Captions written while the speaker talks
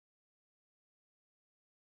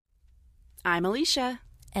I'm Alicia.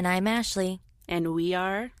 And I'm Ashley. And we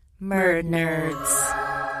are Murd Nerds.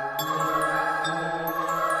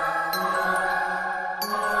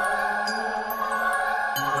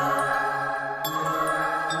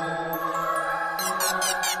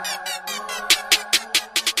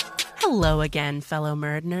 Hello again, fellow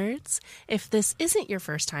Murd Nerds. If this isn't your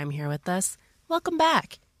first time here with us, welcome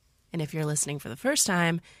back. And if you're listening for the first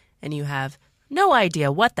time and you have no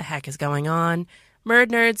idea what the heck is going on, Murd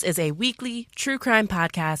Nerds is a weekly true crime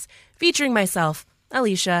podcast featuring myself,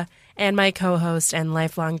 Alicia, and my co-host and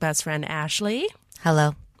lifelong best friend, Ashley.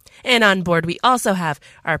 Hello. And on board, we also have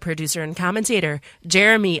our producer and commentator,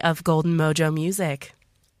 Jeremy of Golden Mojo Music.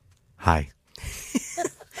 Hi.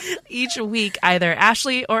 Each week, either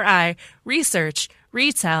Ashley or I research,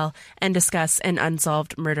 retell, and discuss an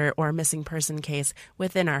unsolved murder or missing person case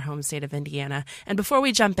within our home state of Indiana. And before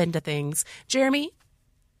we jump into things, Jeremy,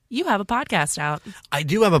 you have a podcast out. I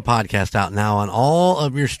do have a podcast out now on all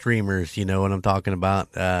of your streamers. You know what I'm talking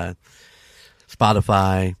about.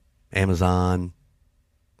 Spotify, Amazon,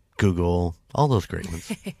 Google, all those great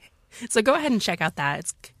ones. So go ahead and check out that.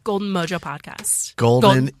 It's Golden Mojo Podcast.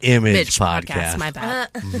 Golden Image Podcast. My bad.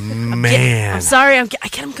 Man. I'm sorry. I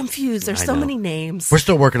get them confused. There's so many names. We're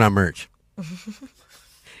still working on merch.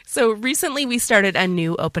 So recently we started a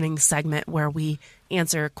new opening segment where we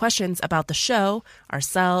answer questions about the show,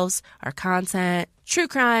 ourselves, our content, true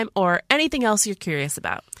crime, or anything else you're curious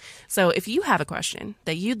about. So if you have a question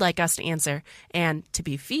that you'd like us to answer and to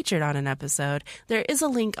be featured on an episode, there is a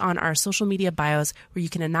link on our social media bios where you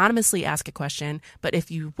can anonymously ask a question. But if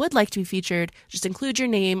you would like to be featured, just include your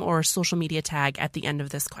name or social media tag at the end of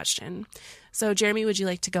this question. So, Jeremy, would you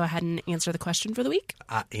like to go ahead and answer the question for the week?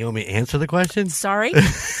 You want me to answer the question? Sorry.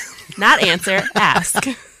 Not answer, ask.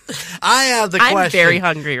 I have the question. I'm very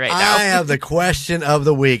hungry right now. I have the question of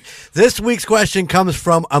the week. This week's question comes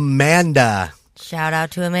from Amanda. Shout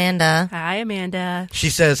out to Amanda. Hi, Amanda. She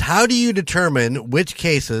says, how do you determine which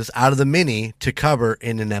cases out of the mini to cover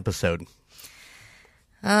in an episode?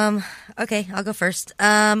 Okay, I'll go first.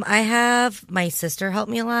 I have my sister help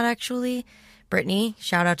me a lot, actually. Brittany.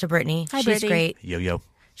 Shout out to Brittany. Hi, She's Brittany. great. Yo.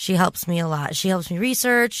 She helps me a lot. She helps me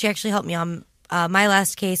research. She actually helped me on my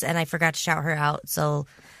last case, and I forgot to shout her out, so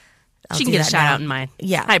she can get a shout out in mine.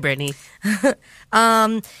 Yeah. Hi, Brandie.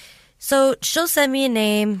 So she'll send me a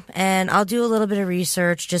name, and I'll do a little bit of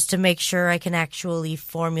research just to make sure I can actually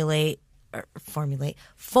form an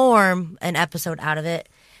episode out of it,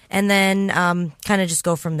 and then kind of just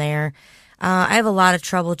go from there. I have a lot of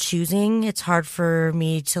trouble choosing. It's hard for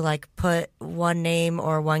me to put one name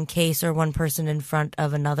or one case or one person in front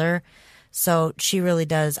of another. So she really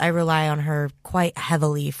does. I rely on her quite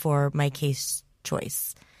heavily for my case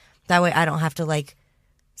choice. That way I don't have to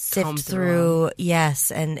sift through. Yes.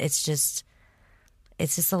 And it's just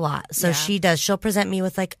a lot. So she does. She'll present me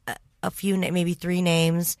with a few, maybe 3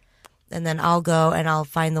 names, and then I'll go and I'll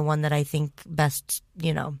find the one that I think best,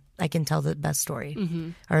 I can tell the best story,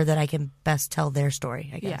 or that I can best tell their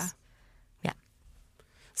story, I guess. Yeah.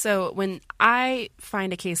 So when I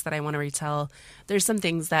find a case that I want to retell, there's some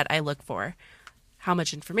things that I look for. How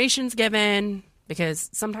much information's given, because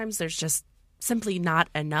sometimes there's just simply not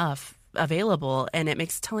enough available, and it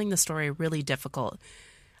makes telling the story really difficult.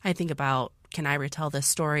 I think about, can I retell this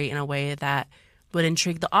story in a way that would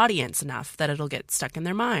intrigue the audience enough that it'll get stuck in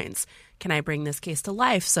their minds? Can I bring this case to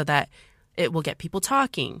life so that it will get people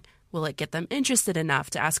talking? Will it get them interested enough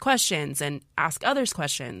to ask questions and ask others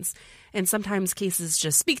questions? And sometimes cases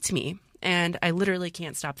just speak to me, and I literally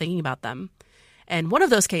can't stop thinking about them. And one of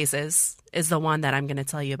those cases is the one that I'm going to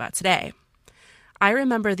tell you about today. I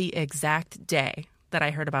remember the exact day that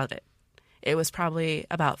I heard about it. It was probably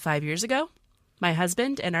about 5 years ago. My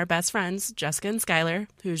husband and our best friends, Jessica and Skylar,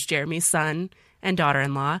 who's Jeremy's son and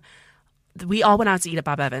daughter-in-law, we all went out to eat at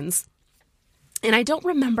Bob Evans. And I don't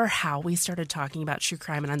remember how we started talking about true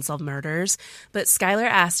crime and unsolved murders, but Skylar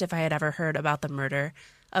asked if I had ever heard about the murder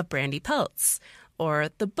of Brandie Peltz, or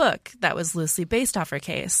the book that was loosely based off her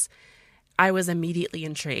case. I was immediately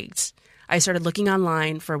intrigued. I started looking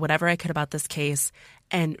online for whatever I could about this case,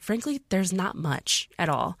 and frankly, there's not much at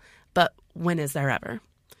all. But when is there ever?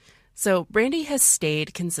 So Brandie has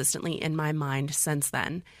stayed consistently in my mind since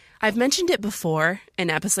then. I've mentioned it before in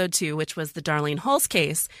episode 2, which was the Darlene Hulse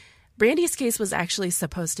case. Brandie's case was actually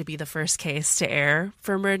supposed to be the first case to air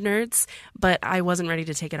for Murd Nerds, but I wasn't ready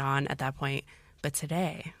to take it on at that point. But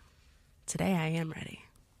today I am ready.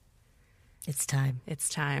 It's time. It's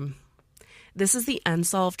time. This is the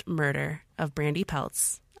unsolved murder of Brandie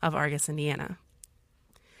Peltz of Argos, Indiana.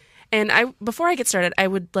 And before I get started, I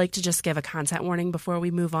would like to just give a content warning before we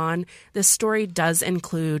move on. This story does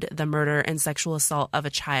include the murder and sexual assault of a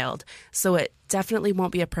child, so it definitely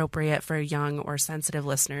won't be appropriate for young or sensitive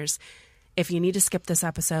listeners. If you need to skip this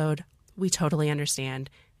episode, we totally understand,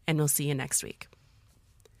 and we'll see you next week.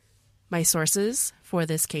 My sources for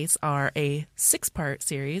this case are a 6-part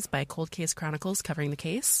series by Cold Case Chronicles covering the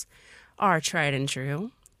case, our tried and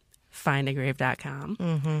true,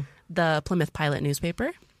 findagrave.com, the Plymouth Pilot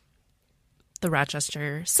newspaper, the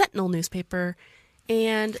Rochester Sentinel newspaper,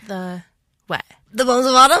 and the what? The Bones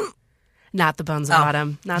of Autumn? Not the Bones of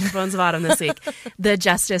Autumn. Not the Bones of Autumn this week. The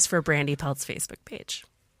Justice for Brandie Peltz Facebook page.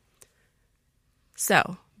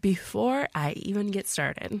 So, before I even get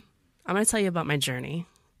started, I'm going to tell you about my journey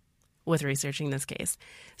with researching this case.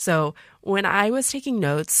 So, when I was taking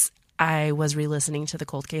notes, I was re-listening to the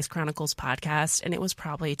Cold Case Chronicles podcast, and it was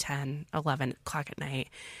probably 10, 11 o'clock at night.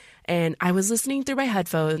 And I was listening through my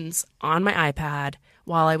headphones on my iPad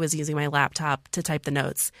while I was using my laptop to type the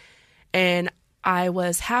notes. And I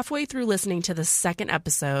was halfway through listening to the second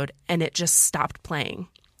episode, and it just stopped playing.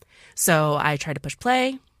 So I tried to push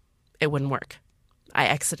play. It wouldn't work. I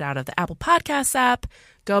exit out of the Apple Podcasts app,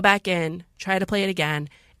 go back in, try to play it again.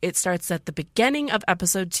 It starts at the beginning of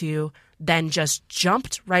episode 2, then just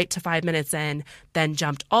jumped right to 5 minutes in, then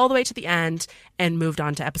jumped all the way to the end and moved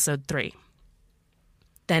on to episode 3.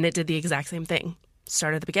 Then it did the exact same thing.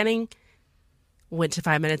 Started at the beginning, went to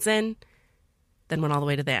 5 minutes in, then went all the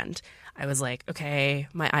way to the end. I was like, okay,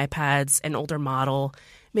 my iPad's an older model.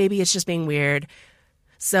 Maybe it's just being weird.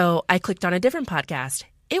 So I clicked on a different podcast.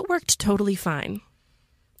 It worked totally fine.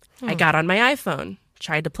 I got on my iPhone,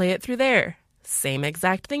 tried to play it through there. Same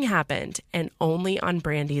exact thing happened, and only on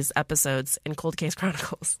Brandie's episodes in Cold Case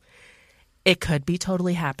Chronicles. It could be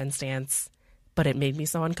totally happenstance, but it made me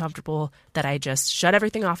so uncomfortable that I just shut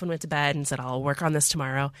everything off and went to bed and said, I'll work on this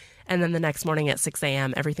tomorrow. And then the next morning at 6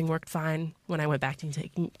 a.m., everything worked fine when I went back to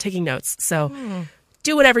taking notes. So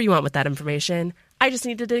do whatever you want with that information. I just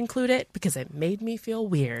needed to include it because it made me feel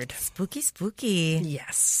weird. Spooky, spooky.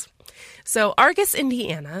 Yes. So Argos,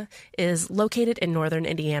 Indiana is located in northern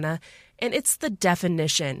Indiana, and it's the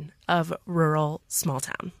definition of rural small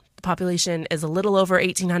town. The population is a little over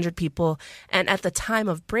 1,800 people, and at the time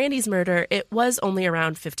of Brandie's murder, it was only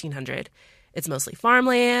around 1,500. It's mostly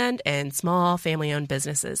farmland and small family-owned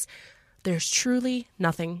businesses. There's truly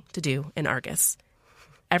nothing to do in Argos.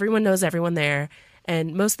 Everyone knows everyone there,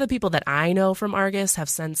 and most of the people that I know from Argos have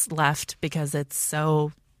since left because it's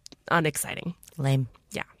so unexciting. Lame.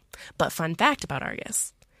 Yeah. But fun fact about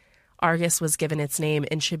Argos. Argos was given its name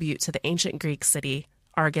in tribute to the ancient Greek city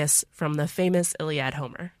Argos from the famous Iliad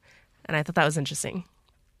Homer. And I thought that was interesting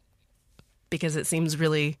because it seems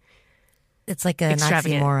really It's like an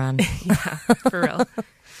extravagant. oxymoron. Yeah, for real.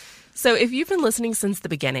 So if you've been listening since the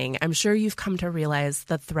beginning, I'm sure you've come to realize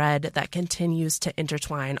the thread that continues to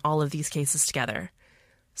intertwine all of these cases together.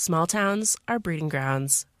 Small towns are breeding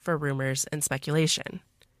grounds for rumors and speculation.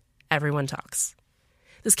 Everyone talks.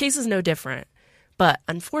 This case is no different, but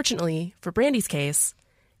unfortunately for Brandie's case,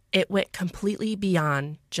 it went completely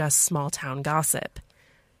beyond just small town gossip.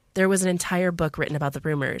 There was an entire book written about the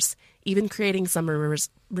rumors, even creating some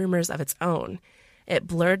rumors of its own. It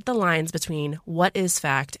blurred the lines between what is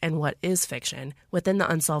fact and what is fiction within the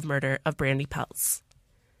unsolved murder of Brandie Peltz.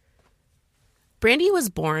 Brandie was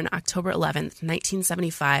born October 11th,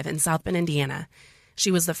 1975 in South Bend, Indiana.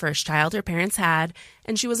 She was the first child her parents had,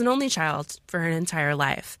 and she was an only child for her entire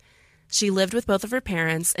life. She lived with both of her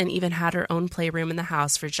parents and even had her own playroom in the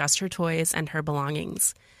house for just her toys and her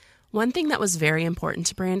belongings. One thing that was very important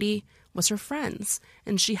to Brandie was her friends,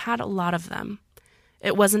 and she had a lot of them.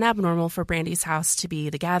 It wasn't abnormal for Brandie's house to be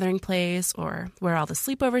the gathering place or where all the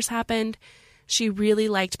sleepovers happened. She really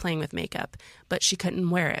liked playing with makeup, but she couldn't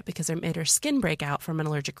wear it because it made her skin break out from an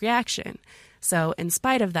allergic reaction. So in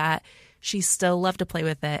spite of that, she still loved to play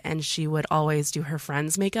with it, and she would always do her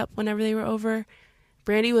friends' makeup whenever they were over.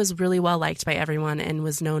 Brandie was really well liked by everyone and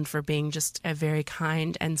was known for being just a very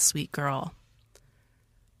kind and sweet girl.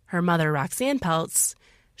 Her mother, Roxanne Peltz,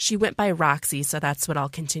 she went by Roxy, so that's what I'll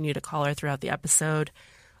continue to call her throughout the episode.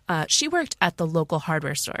 She worked at the local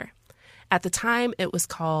hardware store. At the time, it was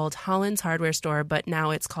called Holland's Hardware Store, but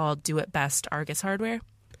now it's called Do It Best Argos Hardware.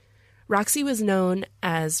 Roxy was known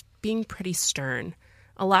as being pretty stern.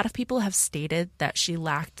 A lot of people have stated that she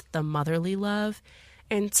lacked the motherly love,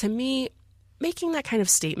 and to me, making that kind of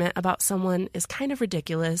statement about someone is kind of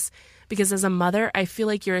ridiculous because as a mother, I feel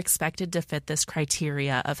like you're expected to fit this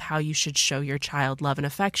criteria of how you should show your child love and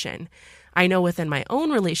affection. I know within my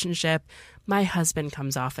own relationship, my husband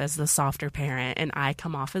comes off as the softer parent and I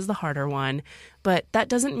come off as the harder one, but that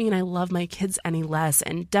doesn't mean I love my kids any less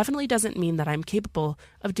and definitely doesn't mean that I'm capable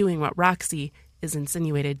of doing what Roxy is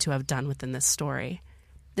insinuated to have done within this story.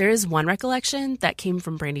 There is one recollection that came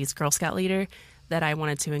from Brandie's Girl Scout leader that I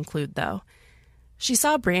wanted to include, though. She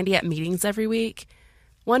saw Brandie at meetings every week.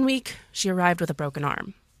 One week, she arrived with a broken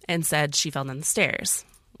arm and said she fell down the stairs.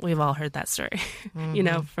 We've all heard that story,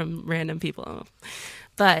 from random people.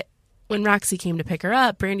 But when Roxy came to pick her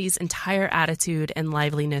up, Brandie's entire attitude and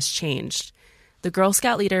liveliness changed. The Girl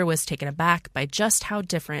Scout leader was taken aback by just how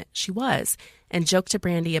different she was and joked to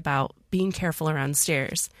Brandie about being careful around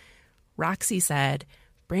stairs. Roxy said,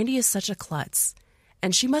 "Brandie is such a klutz,"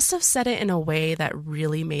 and she must have said it in a way that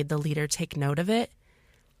really made the leader take note of it.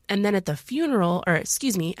 And then at the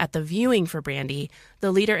viewing for Brandie,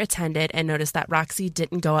 the leader attended and noticed that Roxy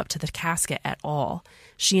didn't go up to the casket at all.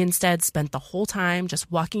 She instead spent the whole time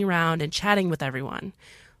just walking around and chatting with everyone,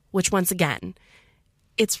 which once again,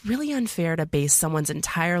 it's really unfair to base someone's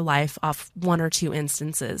entire life off one or two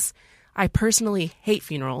instances. I personally hate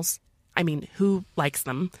funerals. I mean, who likes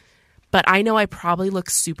them? But I know I probably look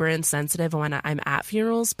super insensitive when I'm at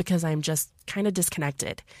funerals because I'm just kind of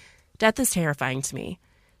disconnected. Death is terrifying to me.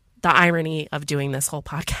 The irony of doing this whole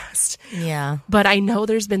podcast. Yeah. But I know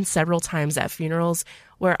there's been several times at funerals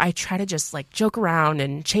where I try to just joke around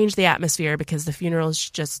and change the atmosphere because the funeral is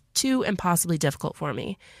just too impossibly difficult for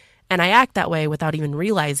me. And I act that way without even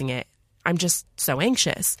realizing it. I'm just so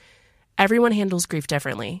anxious. Everyone handles grief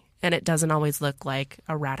differently, and it doesn't always look like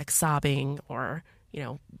erratic sobbing or,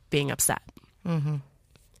 being upset. Mm-hmm.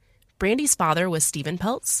 Brandie's father was Stephen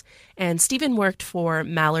Peltz, and Stephen worked for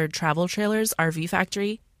Mallard Travel Trailers RV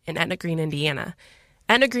Factory in Etna Green, Indiana.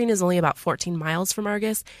 Etna Green is only about 14 miles from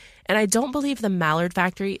Argos, and I don't believe the Mallard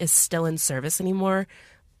factory is still in service anymore,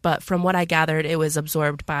 but from what I gathered, it was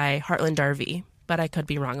absorbed by Heartland RV, but I could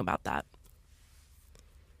be wrong about that.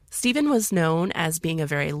 Stephen was known as being a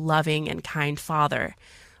very loving and kind father.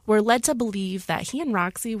 We're led to believe that he and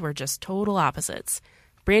Roxy were just total opposites.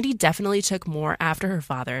 Brandie definitely took more after her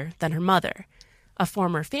father than her mother. A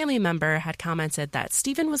former family member had commented that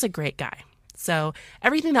Stephen was a great guy. So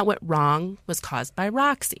everything that went wrong was caused by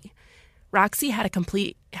Roxy. Roxy had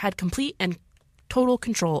complete and total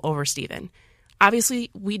control over Stephen.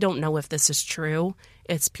 Obviously, we don't know if this is true.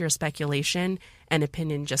 It's pure speculation and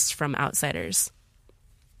opinion just from outsiders.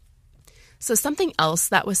 So something else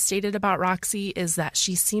that was stated about Roxy is that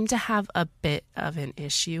she seemed to have a bit of an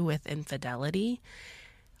issue with infidelity.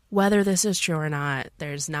 Whether this is true or not,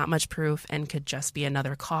 there's not much proof and could just be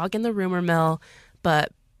another cog in the rumor mill,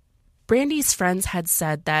 but Brandie's friends had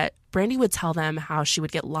said that Brandie would tell them how she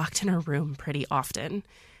would get locked in her room pretty often.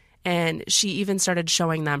 And she even started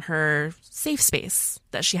showing them her safe space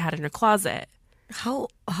that she had in her closet. How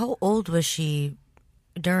old was she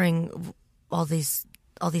during all these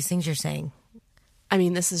things you're saying? I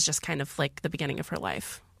mean, this is just kind of like the beginning of her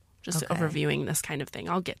life. Just Okay. overviewing this kind of thing.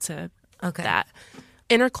 I'll get to that.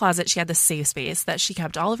 In her closet, she had this safe space that she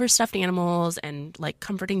kept all of her stuffed animals and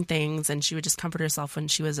comforting things, and she would just comfort herself when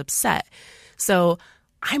she was upset. So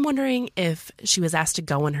I'm wondering if she was asked to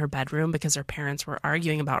go in her bedroom because her parents were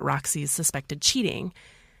arguing about Roxy's suspected cheating.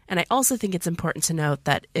 And I also think it's important to note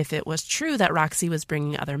that if it was true that Roxy was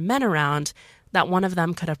bringing other men around, that one of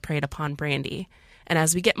them could have preyed upon Brandie. And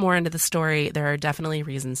as we get more into the story, there are definitely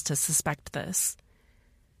reasons to suspect this.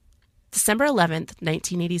 December 11th,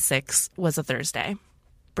 1986 was a Thursday.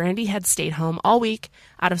 Brandie had stayed home all week,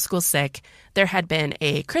 out of school sick. There had been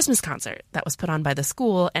a Christmas concert that was put on by the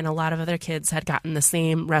school, and a lot of other kids had gotten the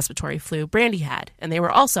same respiratory flu Brandie had, and they were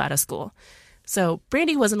also out of school. So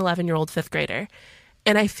Brandie was an 11-year-old fifth grader.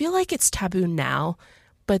 And I feel like it's taboo now,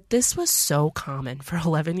 but this was so common for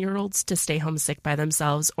 11-year-olds to stay home sick by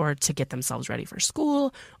themselves or to get themselves ready for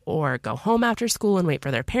school or go home after school and wait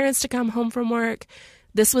for their parents to come home from work.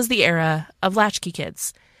 This was the era of latchkey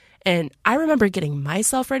kids. And I remember getting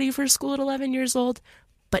myself ready for school at 11 years old,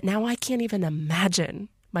 but now I can't even imagine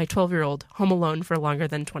my 12-year-old home alone for longer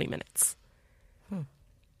than 20 minutes.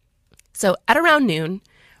 So at around noon,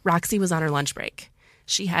 Roxy was on her lunch break.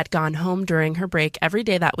 She had gone home during her break every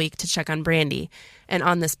day that week to check on Brandie. And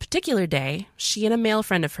on this particular day, she and a male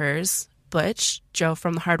friend of hers, Butch, drove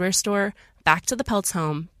from the hardware store back to the Peltz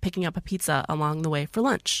home, picking up a pizza along the way for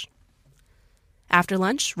lunch. After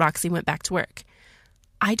lunch, Roxy went back to work.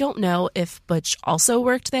 I don't know if Butch also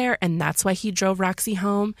worked there, and that's why he drove Roxy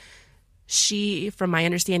home. She, from my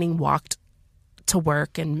understanding, walked to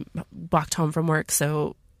work and walked home from work.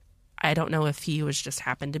 So I don't know if he was just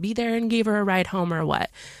happened to be there and gave her a ride home or what.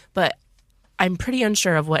 But I'm pretty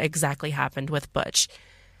unsure of what exactly happened with Butch.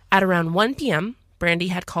 At around 1 p.m., Brandie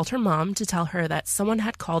had called her mom to tell her that someone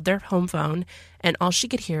had called their home phone and all she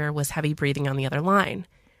could hear was heavy breathing on the other line.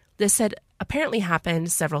 This had apparently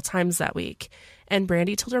happened several times that week, and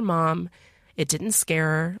Brandie told her mom it didn't scare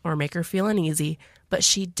her or make her feel uneasy, but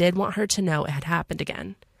she did want her to know it had happened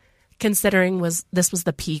again. Considering this was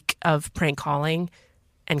the peak of prank calling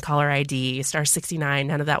and caller ID, star 69,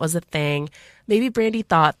 none of that was a thing, maybe Brandie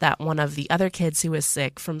thought that one of the other kids who was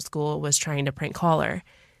sick from school was trying to prank call her.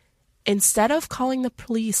 Instead of calling the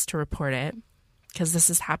police to report it, because this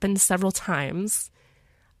has happened several times,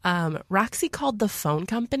 Roxy called the phone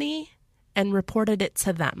company and reported it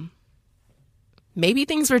to them. Maybe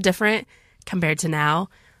things were different compared to now,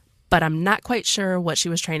 but I'm not quite sure what she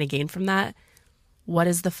was trying to gain from that. What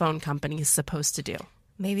is the phone company supposed to do?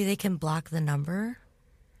 Maybe they can block the number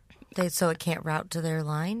so it can't route to their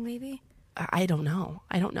line, maybe? I don't know.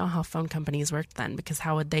 I don't know how phone companies worked then, because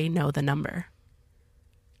how would they know the number?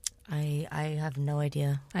 I have no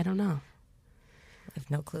idea. I don't know. I have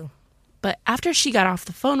no clue. But after she got off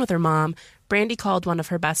the phone with her mom, Brandie called one of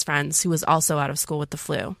her best friends who was also out of school with the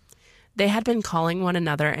flu. They had been calling one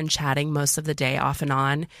another and chatting most of the day off and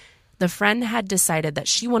on. The friend had decided that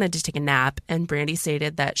she wanted to take a nap, and Brandie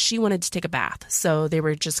stated that she wanted to take a bath, so they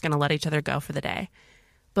were just going to let each other go for the day.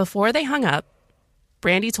 Before they hung up,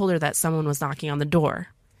 Brandie told her that someone was knocking on the door.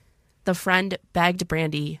 The friend begged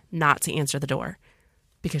Brandie not to answer the door,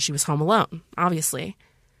 because she was home alone, obviously.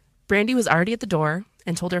 Brandie was already at the door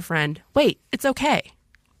and told her friend, "Wait, it's okay."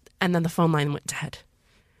 And then the phone line went dead.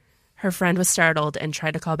 Her friend was startled and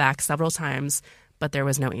tried to call back several times, but there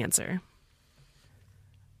was no answer.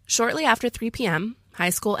 Shortly after 3 p.m., high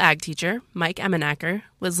school ag teacher Mike Emenacker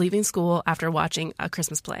was leaving school after watching a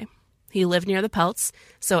Christmas play. He lived near the Peltz,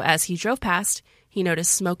 so as he drove past, he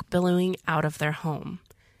noticed smoke billowing out of their home.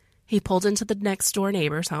 He pulled into the next door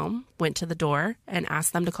neighbor's home, went to the door, and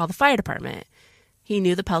asked them to call the fire department. He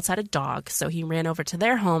knew the Peltz had a dog, so he ran over to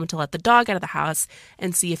their home to let the dog out of the house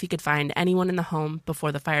and see if he could find anyone in the home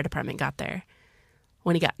before the fire department got there.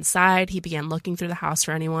 When he got inside, he began looking through the house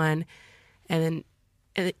for anyone, and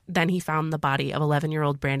then he found the body of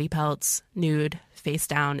 11-year-old Brandie Peltz, nude, face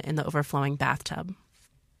down in the overflowing bathtub.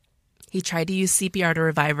 He tried to use CPR to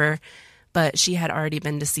revive her, but she had already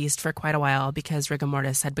been deceased for quite a while because rigor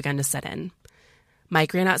mortis had begun to set in.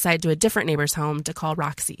 Mike ran outside to a different neighbor's home to call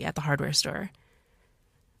Roxy at the hardware store.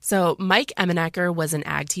 So Mike Emenacker was an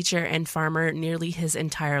ag teacher and farmer nearly his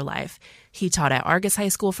entire life. He taught at Argos High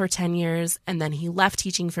School for 10 years, and then he left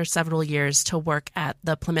teaching for several years to work at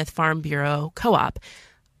the Plymouth Farm Bureau Co-op.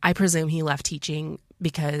 I presume he left teaching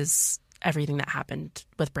because everything that happened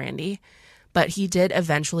with Brandie, but he did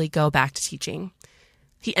eventually go back to teaching.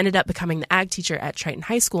 He ended up becoming the ag teacher at Triton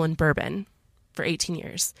High School in Bourbon for 18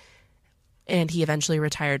 years, and he eventually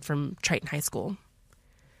retired from Triton High School.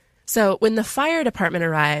 So when the fire department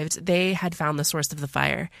arrived, they had found the source of the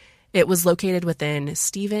fire. It was located within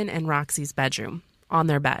Stephen and Roxy's bedroom, on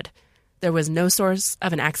their bed. There was no source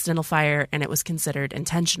of an accidental fire, and it was considered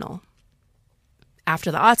intentional.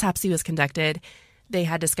 After the autopsy was conducted, they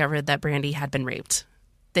had discovered that Brandie had been raped.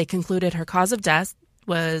 They concluded her cause of death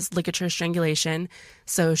was ligature strangulation,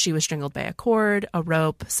 so she was strangled by a cord, a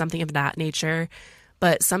rope, something of that nature,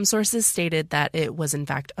 but some sources stated that it was in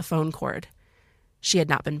fact a phone cord. She had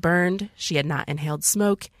not been burned, she had not inhaled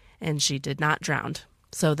smoke, and she did not drown.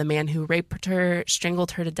 So the man who raped her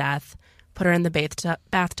strangled her to death, put her in the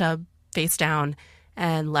bathtub face down,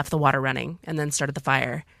 and left the water running, and then started the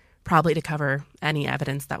fire, probably to cover any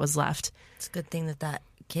evidence that was left. It's a good thing that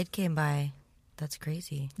kid came by. That's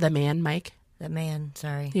crazy. The man, Mike? That man,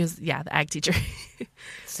 sorry. He was, the ag teacher.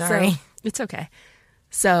 Sorry. So, it's okay.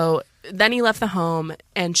 So then he left the home,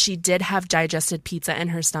 and she did have digested pizza in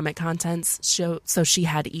her stomach contents, so she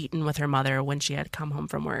had eaten with her mother when she had come home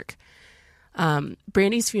from work.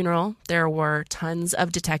 Brandie's funeral, there were tons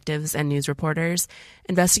of detectives and news reporters.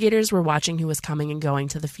 Investigators were watching who was coming and going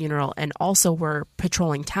to the funeral and also were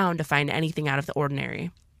patrolling town to find anything out of the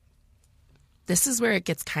ordinary. This is where it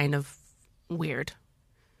gets kind of weird.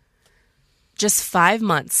 Just 5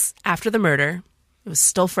 months after the murder, it was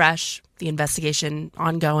still fresh, the investigation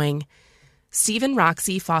ongoing, Steve and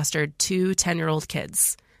Roxy fostered 2 10-year-old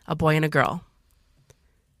kids, a boy and a girl,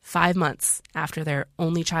 5 months after their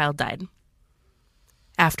only child died.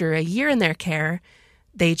 After a year in their care,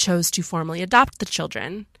 they chose to formally adopt the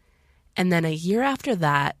children. And then a year after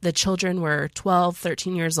that, the children were 12,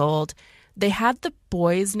 13 years old. They had the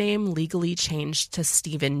boy's name legally changed to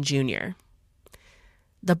Stephen Jr.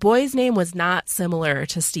 The boy's name was not similar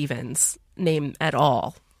to Steven's name at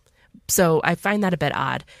all. So I find that a bit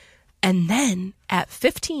odd. And then at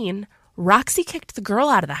 15, Roxy kicked the girl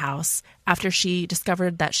out of the house after she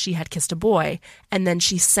discovered that she had kissed a boy, and then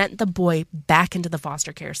she sent the boy back into the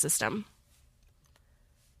foster care system.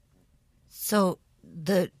 So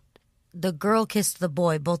the girl kissed the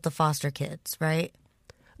boy, both the foster kids, right?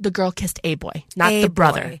 The girl kissed a boy, not the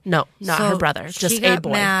brother. Boy. No, not her brother, just she got a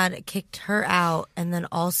boy. Mad, kicked her out, and then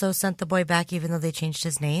also sent the boy back even though they changed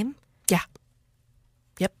his name? Yeah.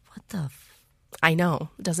 Yep. What the I know.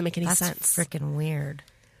 It doesn't make any That's sense. freaking weird.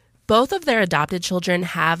 Both of their adopted children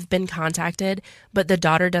have been contacted, but the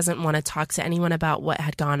daughter doesn't want to talk to anyone about what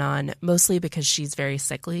had gone on, mostly because she's very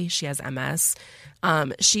sickly. She has MS.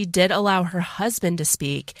 She did allow her husband to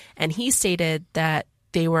speak, and he stated that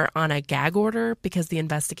they were on a gag order because the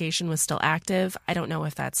investigation was still active. I don't know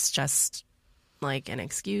if that's just like an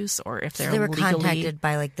excuse or if they were contacted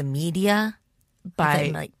by like the media,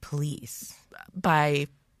 by like police, by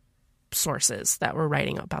sources that were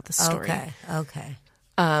writing about the story. Okay.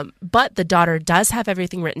 But the daughter does have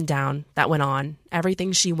everything written down that went on,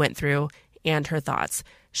 everything she went through, and her thoughts.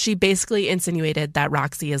 She basically insinuated that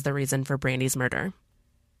Roxy is the reason for Brandie's murder.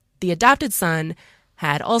 The adopted son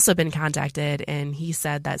had also been contacted, and he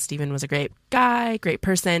said that Steven was a great guy, great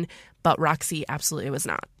person, but Roxy absolutely was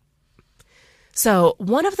not. So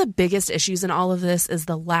one of the biggest issues in all of this is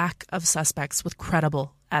the lack of suspects with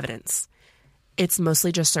credible evidence. It's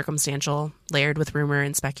mostly just circumstantial, layered with rumor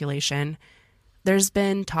and speculation. There's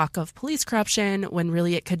been talk of police corruption when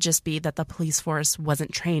really it could just be that the police force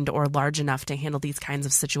wasn't trained or large enough to handle these kinds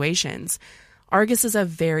of situations. Argos is a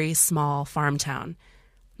very small farm town.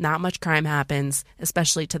 Not much crime happens,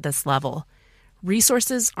 especially to this level.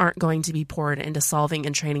 Resources aren't going to be poured into solving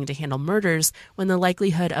and training to handle murders when the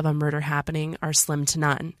likelihood of a murder happening are slim to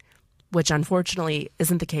none, which unfortunately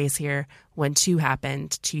isn't the case here when two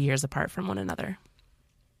happened 2 years apart from one another.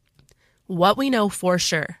 What we know for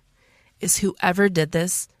sure is whoever did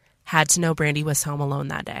this had to know Brandie was home alone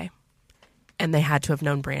that day. And they had to have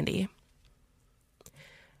known Brandie.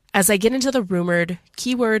 As I get into the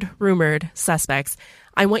keyword rumored suspects,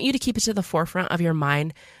 I want you to keep it to the forefront of your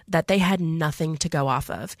mind that they had nothing to go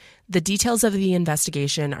off of. The details of the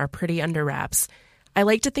investigation are pretty under wraps. I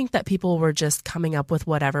like to think that people were just coming up with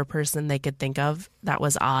whatever person they could think of that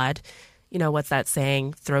was odd. You know, what's that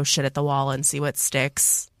saying? Throw shit at the wall and see what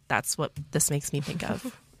sticks. That's what this makes me think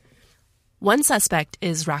of. One suspect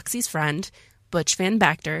is Roxy's friend, Butch Van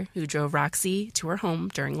Bacter, who drove Roxy to her home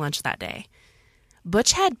during lunch that day.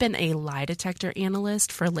 Butch had been a lie detector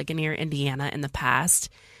analyst for Ligonier, Indiana in the past,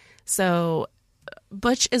 so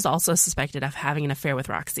Butch is also suspected of having an affair with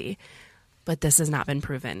Roxy, but this has not been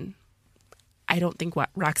proven. I don't think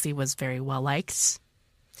Roxy was very well liked.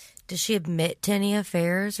 Does she admit to any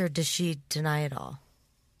affairs, or does she deny it all?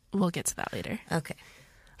 We'll get to that later. Okay.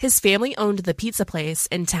 His family owned the pizza place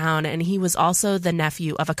in town, and he was also the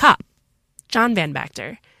nephew of a cop, John Van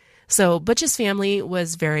Bacter. So Butch's family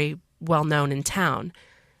was very well known in town.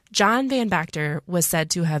 John Van Bacter was said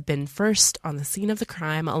to have been first on the scene of the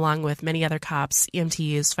crime, along with many other cops,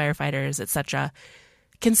 EMTs, firefighters, etc.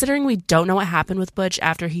 Considering we don't know what happened with Butch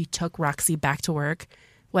after he took Roxy back to work,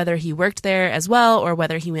 whether he worked there as well or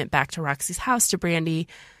whether he went back to Roxy's house to Brandie,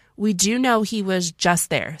 we do know he was just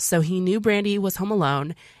there, so he knew Brandie was home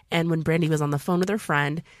alone, and when Brandie was on the phone with her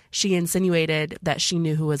friend, she insinuated that she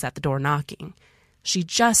knew who was at the door knocking. She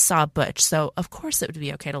just saw Butch, so of course it would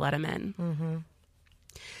be okay to let him in. Mm-hmm.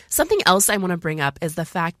 Something else I want to bring up is the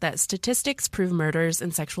fact that statistics prove murders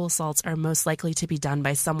and sexual assaults are most likely to be done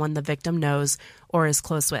by someone the victim knows or is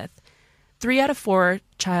close with. 3 out of 4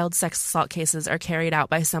 child sex assault cases are carried out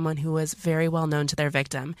by someone who was very well known to their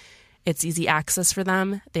victim. It's easy access for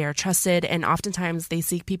them, they are trusted, and oftentimes they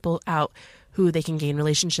seek people out who they can gain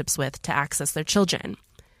relationships with to access their children.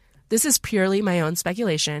 This is purely my own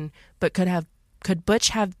speculation, but could Butch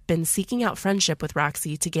have been seeking out friendship with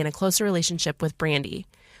Roxy to gain a closer relationship with Brandie?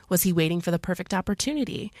 Was he waiting for the perfect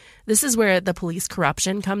opportunity? This is where the police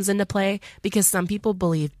corruption comes into play, because some people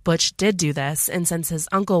believe Butch did do this, and since his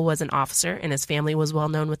uncle was an officer and his family was well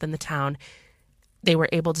known within the town, they were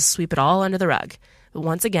able to sweep it all under the rug. But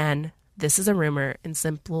once again, this is a rumor and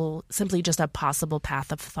simply just a possible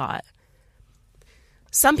path of thought.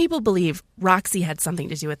 Some people believe Roxy had something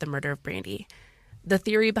to do with the murder of Brandie. The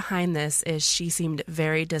theory behind this is she seemed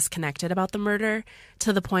very disconnected about the murder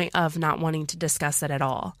to the point of not wanting to discuss it at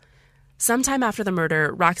all. Sometime after the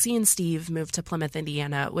murder, Roxy and Steve moved to Plymouth,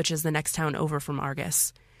 Indiana, which is the next town over from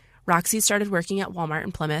Argos. Roxy started working at Walmart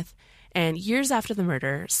in Plymouth, and years after the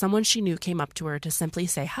murder, someone she knew came up to her to simply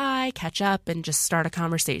say hi, catch up, and just start a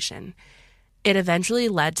conversation. It eventually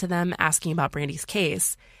led to them asking about Brandie's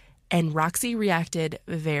case, and Roxy reacted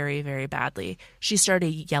very, very badly. She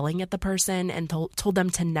started yelling at the person and told them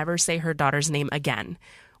to never say her daughter's name again,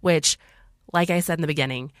 which, like I said in the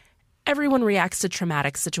beginning, everyone reacts to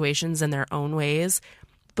traumatic situations in their own ways,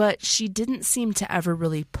 but she didn't seem to ever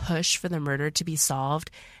really push for the murder to be solved,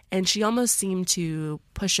 and she almost seemed to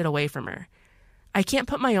push it away from her. I can't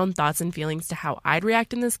put my own thoughts and feelings to how I'd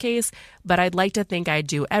react in this case, but I'd like to think I'd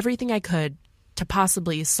do everything I could to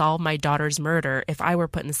possibly solve my daughter's murder if I were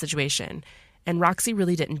put in the situation. And Roxy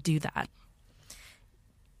really didn't do that.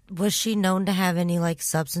 Was she known to have any like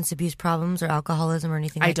substance abuse problems or alcoholism or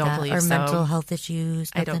anything like that? I don't believe or so. Mental health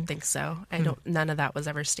issues? Nothing? I don't think so. None of that was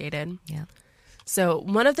ever stated. Yeah. So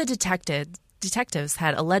one of the detectives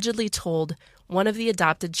had allegedly told one of the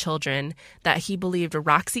adopted children that he believed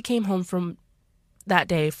Roxy came home from that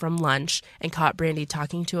day from lunch and caught Brandie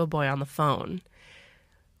talking to a boy on the phone,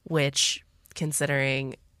 which,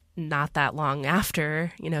 considering not that long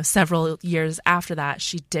after, several years after that,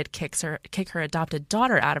 she did kick her adopted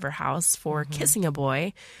daughter out of her house for kissing a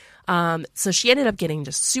boy. So she ended up getting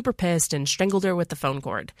just super pissed and strangled her with the phone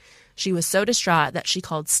cord. She was so distraught that she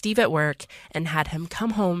called Steve at work and had him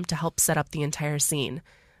come home to help set up the entire scene.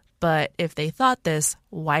 But if they thought this,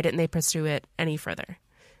 why didn't they pursue it any further?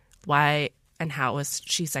 Why and how was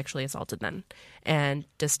she sexually assaulted then? And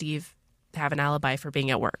does Steve have an alibi for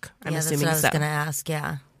being at work? I'm assuming that's what I was so. going to ask,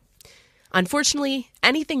 yeah. Unfortunately,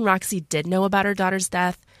 anything Roxy did know about her daughter's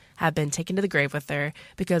death have been taken to the grave with her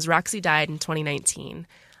because Roxy died in 2019.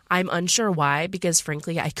 I'm unsure why, because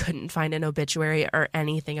frankly, I couldn't find an obituary or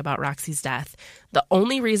anything about Roxy's death. The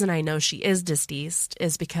only reason I know she is deceased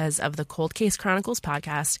is because of the Cold Case Chronicles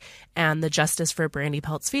podcast and the Justice for Brandie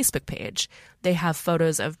Peltz Facebook page. They have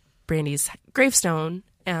photos of Brandie's gravestone,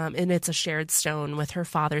 and it's a shared stone with her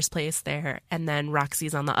father's place there, and then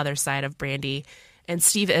Roxy's on the other side of Brandie, and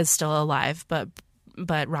Steve is still alive, but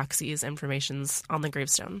Roxy's information's on the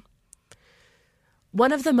gravestone.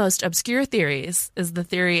 One of the most obscure theories is the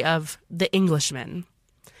theory of the Englishman.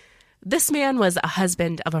 This man was a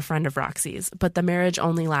husband of a friend of Roxy's, but the marriage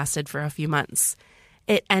only lasted for a few months.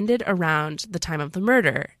 It ended around the time of the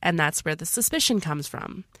murder, and that's where the suspicion comes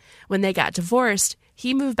from. When they got divorced,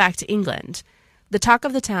 he moved back to England. The talk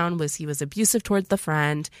of the town was he was abusive towards the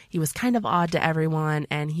friend, he was kind of odd to everyone,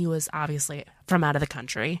 and he was obviously from out of the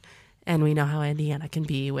country. And we know how Indiana can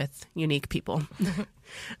be with unique people.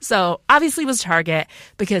 So obviously was target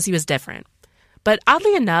because he was different. But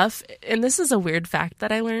oddly enough, and this is a weird fact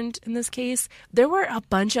that I learned in this case, there were a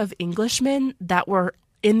bunch of Englishmen that were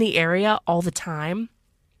in the area all the time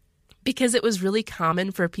because it was really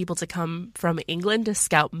common for people to come from England to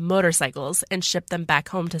scout motorcycles and ship them back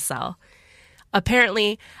home to sell.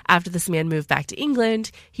 Apparently, after this man moved back to England,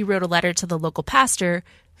 he wrote a letter to the local pastor,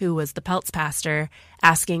 who was the Peltz pastor,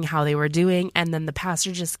 asking how they were doing, and then the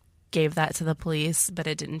pastor just gave that to the police, but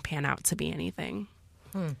it didn't pan out to be anything.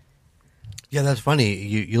 Yeah, that's funny.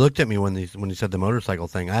 You looked at me when you said the motorcycle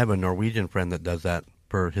thing. I have a Norwegian friend that does that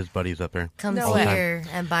for his buddies up there. Comes No here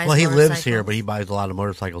and buys Well, he motorcycles. lives here, but he buys a lot of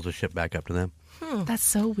motorcycles to ship back up to them. That's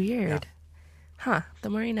so weird. Huh, the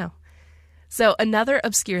more you know. So another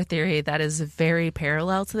obscure theory that is very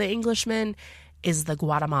parallel to the Englishman is the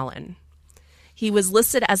Guatemalan. He was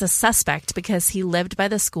listed as a suspect because he lived by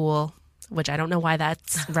the school, which I don't know why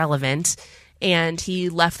that's relevant, and he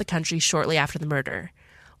left the country shortly after the murder.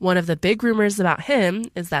 One of the big rumors about him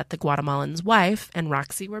is that the Guatemalan's wife and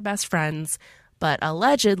Roxy were best friends, but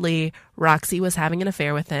allegedly Roxy was having an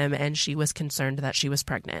affair with him and she was concerned that she was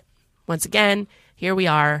pregnant. Once again, here we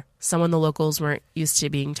are, someone the locals weren't used to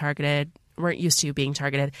being targeted,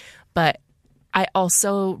 but I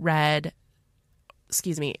also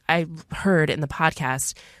I heard in the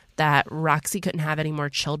podcast that Roxy couldn't have any more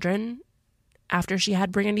children after she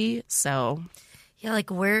had Brandie, so... Yeah, like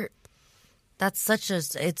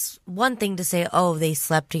it's one thing to say, oh, they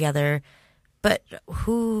slept together, but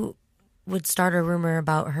who would start a rumor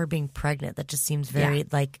about her being pregnant? That just seems very,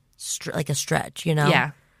 like a stretch,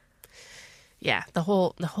 Yeah. Yeah, the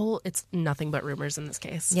whole, it's nothing but rumors in this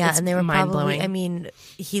case. Yeah, it's and they were mind-blowing. probably, I mean,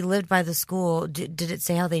 he lived by the school. Did it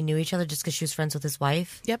say how they knew each other just because she was friends with his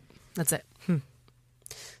wife? Yep, that's it.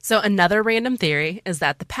 So another random theory is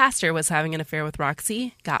that the pastor was having an affair with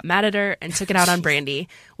Roxy, got mad at her, and took it out on Brandie,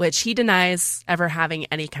 which he denies ever having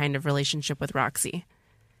any kind of relationship with Roxy.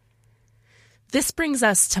 This brings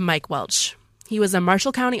us to Mike Welch. He was a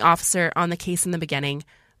Marshall County officer on the case in the beginning,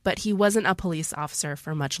 but he wasn't a police officer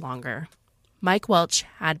for much longer. Mike Welch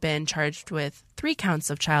had been charged with 3 counts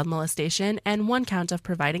of child molestation and 1 count of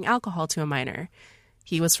providing alcohol to a minor.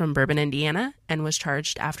 He was from Bourbon, Indiana, and was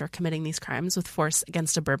charged after committing these crimes with force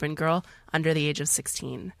against a Bourbon girl under the age of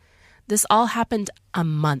 16. This all happened a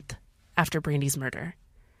month after Brandie's murder.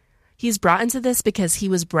 He's brought into this because he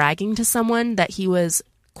was bragging to someone that he was,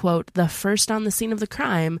 quote, the first on the scene of the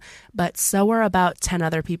crime, but so were about 10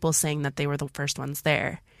 other people saying that they were the first ones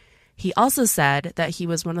there. He also said that he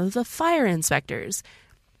was one of the fire inspectors,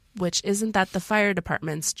 which isn't that the fire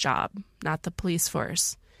department's job, not the police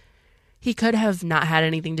force. He could have not had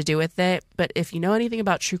anything to do with it, but if you know anything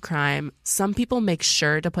about true crime, some people make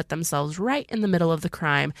sure to put themselves right in the middle of the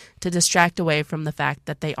crime to distract away from the fact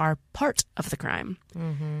that they are part of the crime.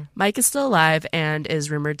 Mm-hmm. Mike is still alive and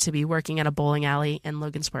is rumored to be working at a bowling alley in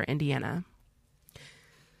Logansport, Indiana.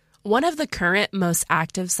 One of the current most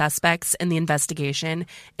active suspects in the investigation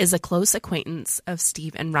is a close acquaintance of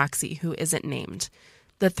Steve and Roxy, who isn't named.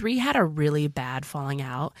 The three had a really bad falling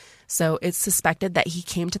out, so it's suspected that he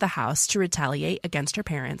came to the house to retaliate against her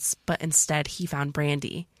parents, but instead he found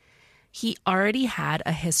Brandie. He already had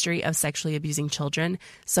a history of sexually abusing children,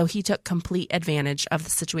 so he took complete advantage of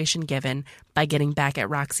the situation given by getting back at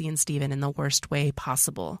Roxy and Steven in the worst way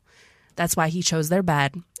possible. That's why he chose their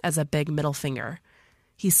bed as a big middle finger.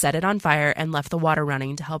 He set it on fire and left the water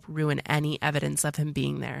running to help ruin any evidence of him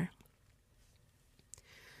being there.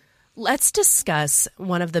 Let's discuss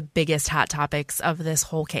one of the biggest hot topics of this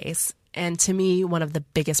whole case, and to me, one of the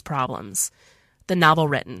biggest problems, the novel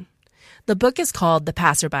written. The book is called The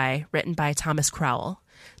Passerby, written by Thomas Crowell.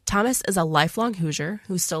 Thomas is a lifelong Hoosier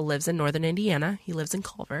who still lives in northern Indiana. He lives in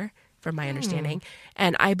Culver, from my understanding,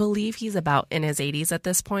 and I believe he's about in his 80s at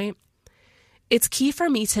this point. It's key for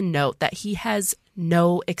me to note that he has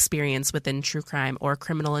no experience within true crime or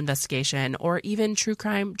criminal investigation or even true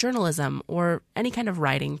crime journalism or any kind of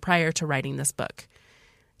writing prior to writing this book.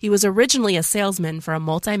 He was originally a salesman for a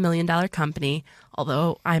multi-million-dollar company,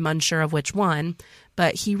 although I'm unsure of which one,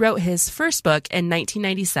 but he wrote his first book in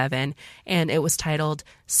 1997, and it was titled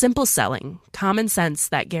Simple Selling: Common Sense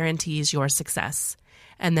That Guarantees Your Success.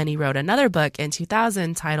 And then he wrote another book in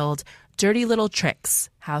 2000 titled Dirty Little Tricks: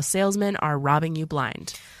 How Salesmen Are Robbing You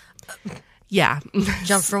Blind. Yeah.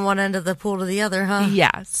 Jump from one end of the pool to the other, huh?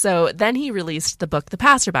 Yeah. So then he released the book The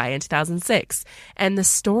Passerby in 2006. And the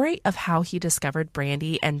story of how he discovered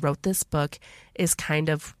Brandie and wrote this book is kind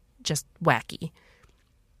of just wacky.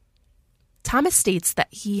 Thomas states that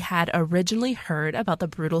he had originally heard about the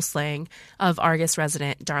brutal slaying of Argos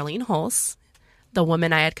resident Darlene Hulse, the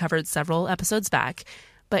woman I had covered several episodes back,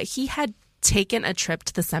 but he had taken a trip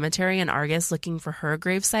to the cemetery in Argos looking for her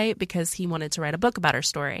gravesite because he wanted to write a book about her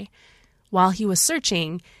story. While he was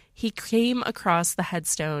searching, he came across the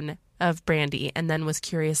headstone of Brandie and then was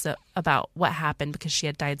curious about what happened because she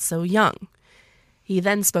had died so young. He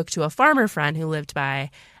then spoke to a farmer friend who lived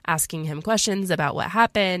by, asking him questions about what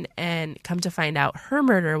happened, and come to find out her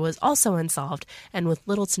murder was also unsolved and with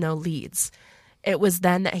little to no leads. It was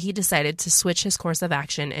then that he decided to switch his course of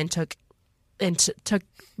action and took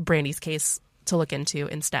Brandie's case to look into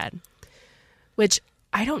instead. Which,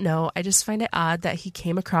 I don't know, I just find it odd that he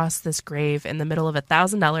came across this grave in the middle of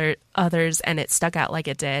 1,000 others and it stuck out like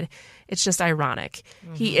it did. It's just ironic.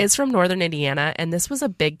 Mm-hmm. He is from northern Indiana, and this was a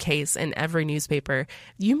big case in every newspaper.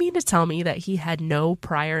 You mean to tell me that he had no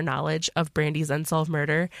prior knowledge of Brandie's unsolved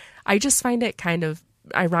murder? I just find it kind of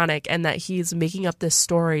ironic, and that he's making up this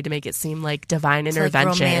story to make it seem like divine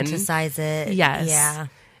intervention. Like romanticize it. Yes. Yeah.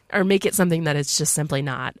 Or make it something that it's just simply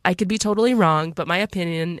not. I could be totally wrong, but my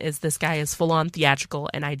opinion is this guy is full-on theatrical,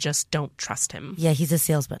 and I just don't trust him. Yeah, he's a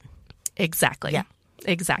salesman. Exactly. Yeah.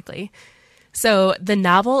 Exactly. So the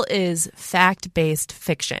novel is fact-based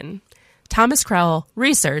fiction. Thomas Crowell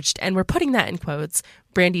researched, and we're putting that in quotes,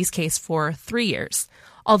 Brandie's case for 3 years.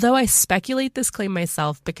 Although I speculate this claim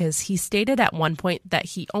myself because he stated at one point that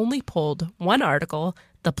he only pulled one article,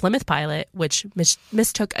 the Plymouth Pilot, which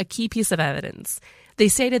mistook a key piece of evidence. They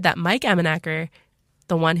stated that Mike Emenacker,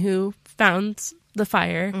 the one who found the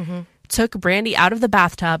fire, took Brandie out of the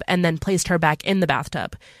bathtub and then placed her back in the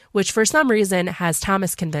bathtub, which for some reason has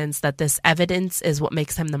Thomas convinced that this evidence is what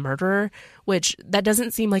makes him the murderer, which that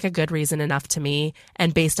doesn't seem like a good reason enough to me,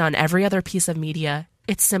 and based on every other piece of media,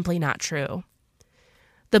 it's simply not true.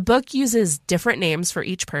 The book uses different names for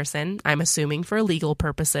each person, I'm assuming for legal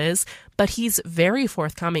purposes, but he's very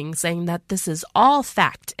forthcoming saying that this is all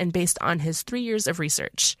fact and based on his 3 years of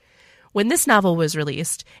research. When this novel was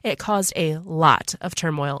released, it caused a lot of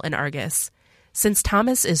turmoil in Argos. Since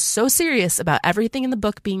Thomas is so serious about everything in the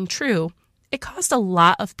book being true, it caused a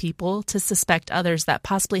lot of people to suspect others that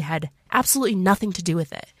possibly had absolutely nothing to do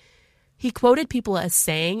with it. He quoted people as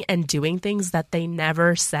saying and doing things that they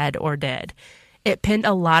never said or did. It pinned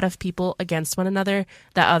a lot of people against one another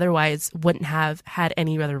that otherwise wouldn't have had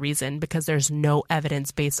any other reason, because there's no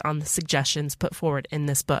evidence based on the suggestions put forward in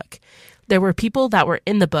this book. There were people that were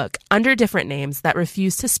in the book under different names that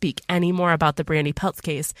refused to speak any more about the Brandie Peltz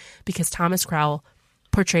case because Thomas Crowell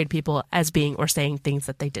portrayed people as being or saying things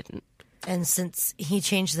that they didn't. And since he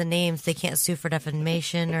changed the names, they can't sue for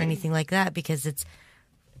defamation or anything like that because it's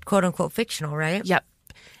quote-unquote fictional, right? Yep.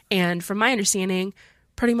 And from my understanding,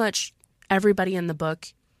 pretty much everybody in the book,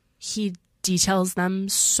 he details them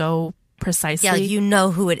so precisely. Yeah, you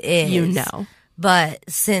know who it is. You know. But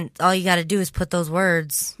since all you got to do is put those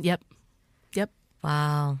words. Yep.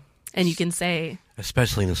 Wow. And you can say...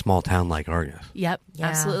 Especially in a small town like Argos. Yep, Yeah.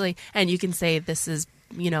 absolutely. And you can say this is,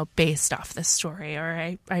 based off this story,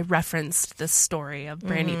 or I referenced this story of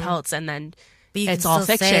Brandie Peltz, and then But you it's can all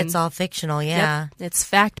still fiction. say it's all fictional, yeah. Yep. It's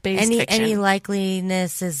fact-based fiction. Any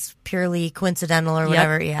likeliness is purely coincidental or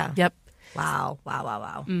whatever, yeah. Yep. Wow.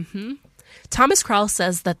 Thomas Crowell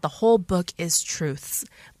says that the whole book is truths,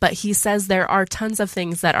 but he says there are tons of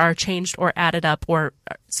things that are changed or added up,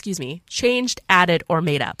 changed, added, or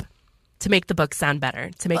made up to make the book sound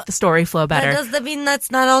better, to make the story flow better. Does that mean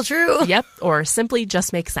that's not all true? Yep, or simply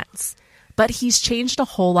just make sense. But he's changed a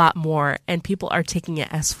whole lot more, and people are taking it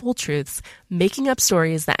as full truths, making up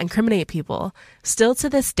stories that incriminate people. Still to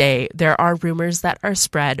this day, there are rumors that are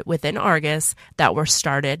spread within Argus that were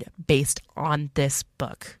started based on this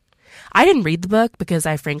book. I didn't read the book because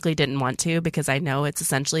I frankly didn't want to, because I know it's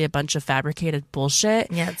essentially a bunch of fabricated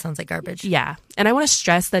bullshit. Yeah, it sounds like garbage. Yeah. And I want to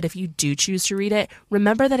stress that if you do choose to read it,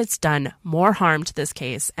 remember that it's done more harm to this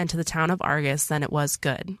case and to the town of Argus than it was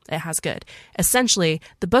good. It has good. Essentially,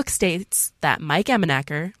 the book states that Mike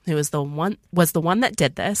Emenacker, who was the one that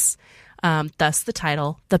did this, thus the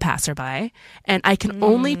title, The Passerby. And I can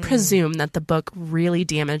only presume that the book really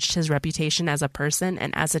damaged his reputation as a person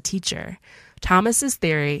and as a teacher. Thomas's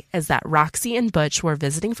theory is that Roxy and Butch were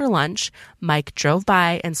visiting for lunch. Mike drove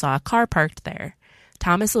by and saw a car parked there.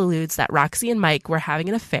 Thomas alludes that Roxy and Mike were having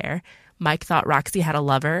an affair. Mike thought Roxy had a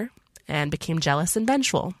lover and became jealous and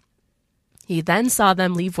vengeful. He then saw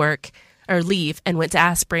them leave and went to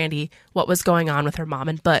ask Brandie what was going on with her mom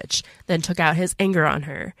and Butch, then took out his anger on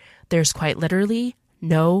her. There's quite literally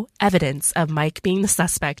no evidence of Mike being the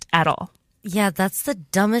suspect at all. Yeah, that's the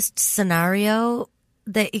dumbest scenario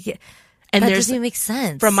And that there's, doesn't even make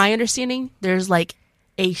sense. from my understanding, there's like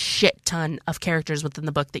a shit ton of characters within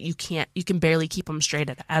the book that you can barely keep them straight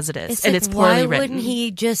as it is. It's and like, it's poorly why written. wouldn't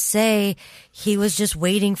he just say he was just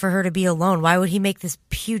waiting for her to be alone? Why would he make this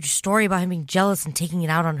huge story about him being jealous and taking it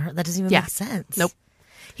out on her? That doesn't even make sense. Nope.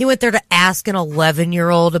 He went there to ask an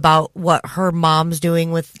 11-year-old about what her mom's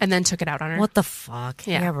doing with... And then took it out on her. What the fuck?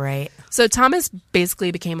 Yeah. Yeah, right. So Thomas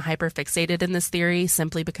basically became hyper-fixated in this theory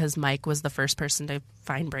simply because Mike was the first person to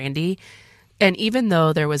find Brandie. And even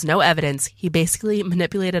though there was no evidence, he basically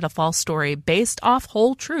manipulated a false story based off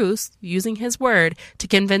whole truths, using his word, to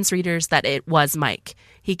convince readers that it was Mike.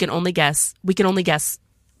 We can only guess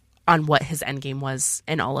on what his endgame was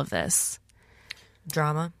in all of this.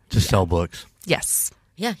 Drama. To sell books. Yes.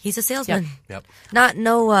 Yeah, he's a salesman. Yep.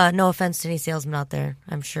 No offense to any salesmen out there.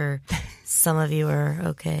 I'm sure some of you are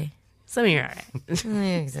okay. Some of you are all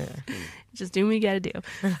right. Just do what you gotta do.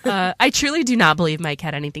 I truly do not believe Mike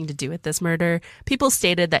had anything to do with this murder. People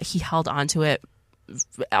stated that he held on to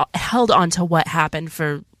what happened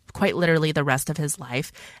for quite literally the rest of his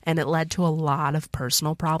life, and it led to a lot of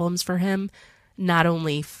personal problems for him. Not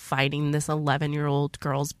only finding this 11-year-old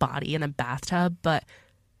girl's body in a bathtub, but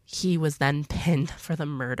he was then pinned for the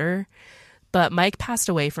murder. But Mike passed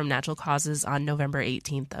away from natural causes on November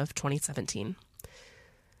 18th of 2017.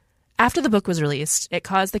 After the book was released, it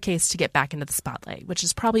caused the case to get back into the spotlight, which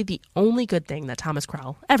is probably the only good thing that Thomas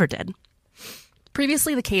Crowell ever did.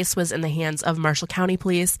 Previously, the case was in the hands of Marshall County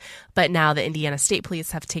Police, but now the Indiana State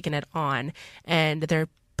Police have taken it on, and they're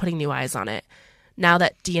putting new eyes on it. Now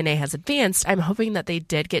that DNA has advanced, I'm hoping that they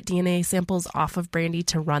did get DNA samples off of Brandie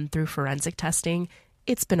to run through forensic testing.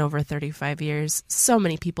 It's been over 35 years. So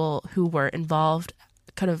many people who were involved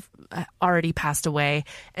could have already passed away,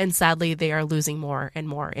 and sadly they are losing more and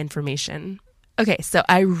more information. Okay, so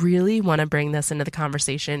I really want to bring this into the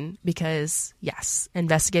conversation because, yes,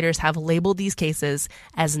 investigators have labeled these cases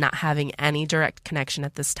as not having any direct connection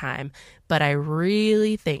at this time, but I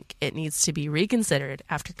really think it needs to be reconsidered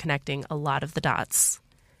after connecting a lot of the dots.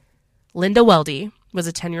 Linda Weldy was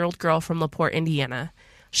a 10-year-old girl from LaPorte, Indiana.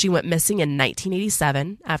 She went missing in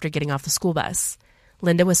 1987 after getting off the school bus.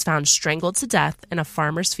 Linda was found strangled to death in a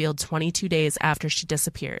farmer's field 22 days after she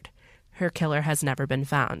disappeared. Her killer has never been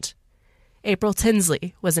found. April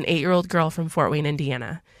Tinsley was an 8-year-old girl from Fort Wayne,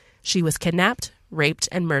 Indiana. She was kidnapped, raped,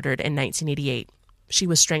 and murdered in 1988. She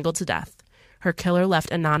was strangled to death. Her killer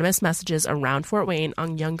left anonymous messages around Fort Wayne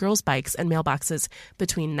on young girls' bikes and mailboxes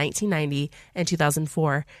between 1990 and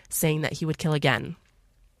 2004, saying that he would kill again.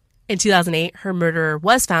 In 2008, her murderer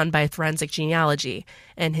was found by forensic genealogy,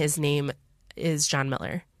 and his name is John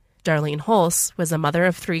Miller. Darlene Holz was a mother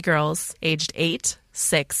of 3 girls, aged 8,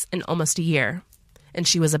 6, and almost a year, and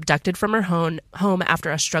she was abducted from her home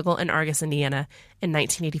after a struggle in Argos, Indiana, in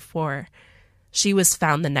 1984. She was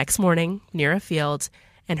found the next morning near a field,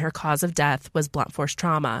 and her cause of death was blunt force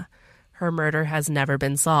trauma. Her murder has never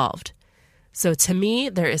been solved. So to me,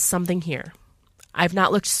 there is something here. I've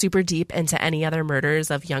not looked super deep into any other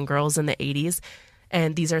murders of young girls in the 80s,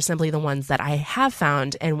 and these are simply the ones that I have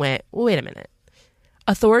found and went, wait a minute.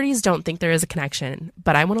 Authorities don't think there is a connection,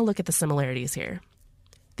 but I want to look at the similarities here.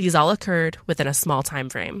 These all occurred within a small time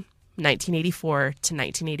frame, 1984 to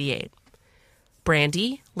 1988.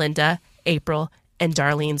 Brandie, Linda, April, and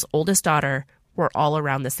Darlene's oldest daughter were all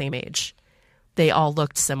around the same age. They all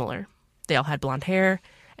looked similar. They all had blonde hair,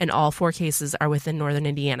 and all 4 cases are within northern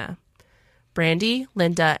Indiana. Brandie,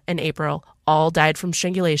 Linda, and April all died from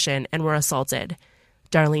strangulation and were assaulted.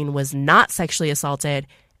 Darlene was not sexually assaulted,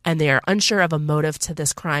 and they are unsure of a motive to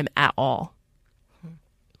this crime at all.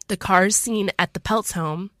 The cars seen at the Peltz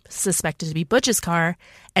home, suspected to be Butch's car,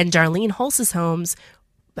 and Darlene Holz's homes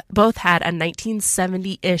both had a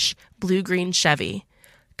 1970-ish blue-green Chevy.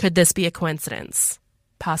 Could this be a coincidence?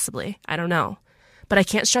 Possibly. I don't know. But I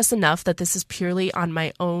can't stress enough that this is purely on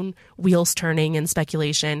my own wheels turning and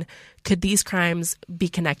speculation. Could these crimes be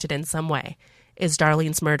connected in some way? Is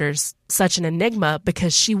Darlene's murders such an enigma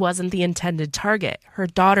because she wasn't the intended target? Her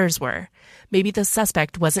daughters were. Maybe the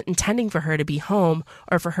suspect wasn't intending for her to be home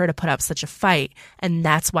or for her to put up such a fight, and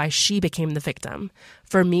that's why she became the victim.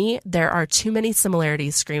 For me, there are too many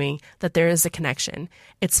similarities screaming that there is a connection.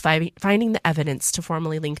 It's finding the evidence to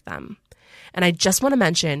formally link them. And I just want to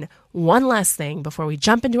mention one last thing before we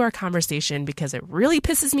jump into our conversation because it really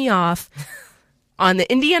pisses me off. On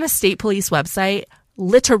the Indiana State Police website,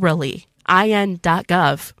 literally,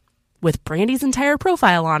 in.gov, with Brandie's entire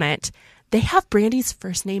profile on it, they have Brandie's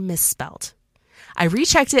first name misspelled. I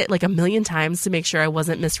rechecked it like a million times to make sure I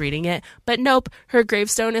wasn't misreading it, but nope, her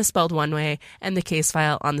gravestone is spelled one way, and the case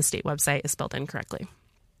file on the state website is spelled incorrectly.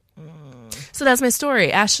 So that's my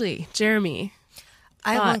story. Ashley, Jeremy.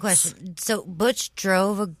 I have one question. So Butch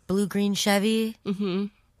drove a blue-green Chevy?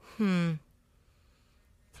 Mm-hmm.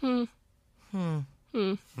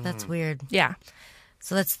 That's weird. Yeah.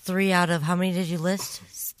 So that's 3 out of, how many did you list?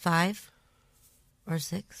 5 or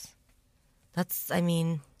 6? That's, I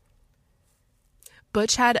mean...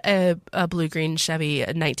 Butch had a blue-green Chevy,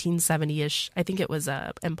 a 1970-ish, I think it was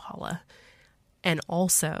a Impala. And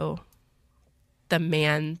also,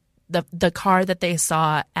 the car that they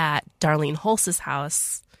saw at Darlene Holz's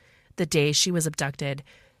house the day she was abducted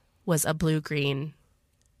was a blue-green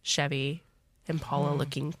Chevy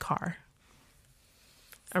Impala-looking car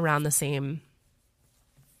around the same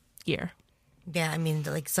year. Yeah, I mean,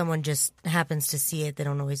 like someone just happens to see it. They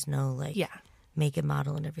don't always know, like, make and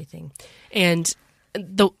model and everything. And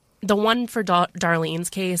the one for Darlene's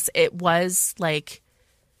case, it was like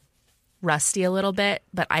rusty a little bit,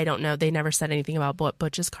 but I don't know. They never said anything about what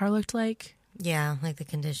Butch's car looked like. Yeah, like the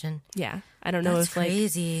condition. Yeah, I don't know That's if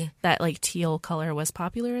crazy. Like that like teal color was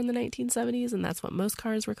popular in the 1970s, and that's what most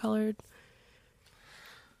cars were colored.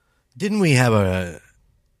 Didn't we have a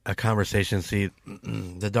conversation? See,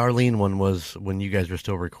 the Darlene one was when you guys were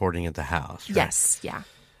still recording at the house, right? Yes, yeah.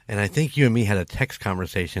 And I think you and me had a text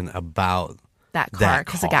conversation about that car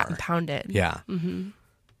because it got impounded. Yeah. Mm-hmm.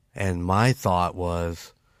 And my thought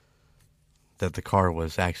was that the car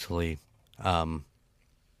was actually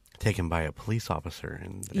taken by a police officer,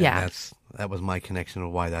 and that was my connection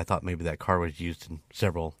of why I thought maybe that car was used in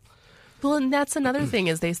several. Well, and that's another thing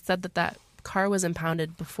is they said that car was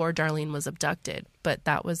impounded before Darlene was abducted, but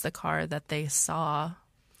that was the car that they saw.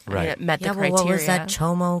 Right. And it met the criteria. What was that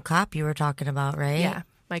Chomo cop you were talking about, right? Yeah,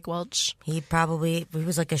 Mike Welch. He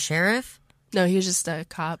was like a sheriff? No, he was just a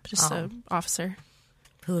cop, just an officer.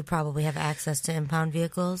 Who would probably have access to impound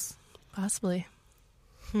vehicles? Possibly.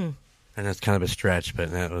 And that's kind of a stretch,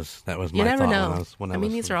 but that was my thought. You never know. When I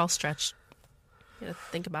was these are all stretched. You gotta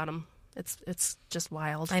think about them. It's just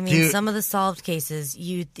wild. I mean, some of the solved cases,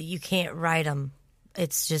 you can't write them.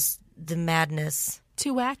 It's just the madness.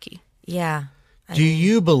 Too wacky. Yeah. Do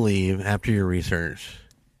you believe, after your research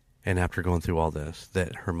and after going through all this,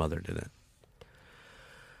 that her mother did it?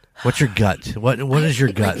 What's your gut? What does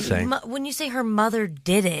your gut say? When you say her mother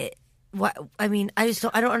did it, what? I mean, I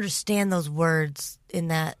don't understand those words in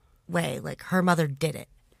that way. Like her mother did it.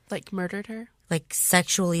 Like murdered her? like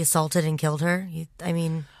sexually assaulted and killed her?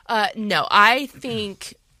 No, I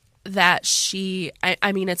think that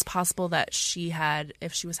I mean, it's possible that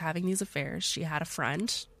if she was having these affairs, she had a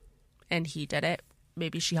friend and he did it.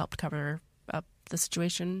 Maybe she helped cover up the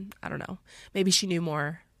situation. I don't know. Maybe she knew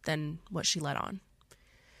more than what she let on.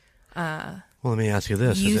 Well, let me ask you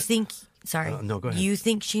this. No, go ahead. You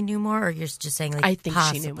think she knew more, or you're just saying like I think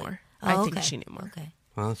possibly? she knew more. Oh, I think she knew more. Okay.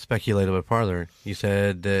 Well, let's speculate a bit farther. You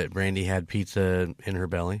said that Brandie had pizza in her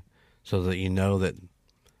belly, so that you know that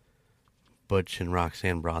Butch and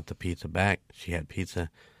Roxanne brought the pizza back. She had pizza.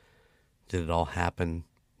 Did it all happen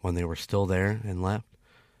when they were still there and left?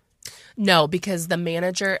 No, because the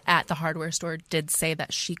manager at the hardware store did say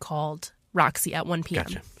that she called Roxy at 1 p.m.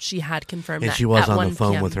 Gotcha. She had confirmed And that she was at on 1 the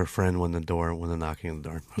phone p.m. with her friend when the knocking on the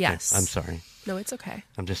door. Okay. Yes. I'm sorry. No, it's okay.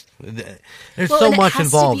 I'm just... There's Well, so and it much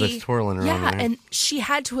has to involved be- that's twirling around Yeah, there. and she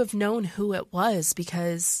had to have known who it was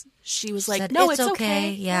because she was like, Said, no, it's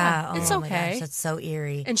okay. Yeah. it's Oh okay. my gosh, that's so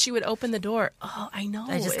eerie. And she would open the door. Oh, I know.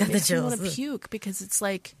 I just It got the makes me want to chills. puke because it's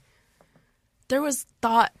like there was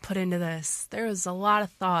thought put into this. There was a lot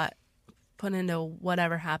of thought put into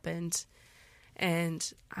whatever happened. And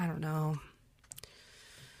I don't know.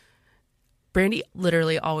 Brandie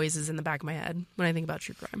literally always is in the back of my head when I think about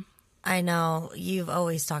true crime. I know. You've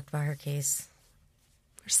always talked about her case.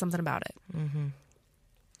 There's something about it. Mm-hmm.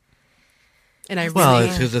 And I Well, really...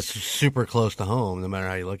 it's because it's super close to home, no matter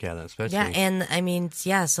how you look at it, especially. Yeah, and I mean,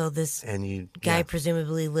 yeah, so this guy yeah.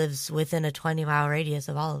 presumably lives within a 20-mile radius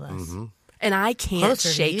of all of us. Mm-hmm. And I can't Closer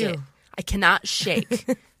to shake you. it. I cannot shake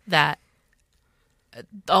that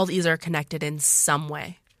all these are connected in some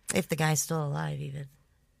way. If the guy's still alive, even.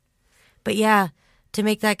 But yeah, to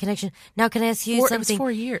make that connection. Now, can I ask you It was something?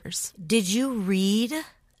 4 years. Did you read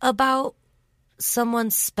about someone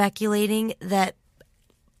speculating that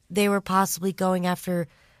they were possibly going after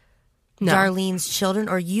No. Darlene's children,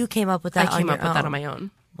 or you came up with that I on came your up with own? that on my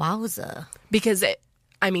own. Wowza. Because,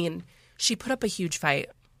 she put up a huge fight,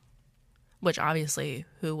 which obviously,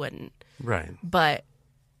 who wouldn't? Right. But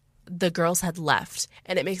the girls had left.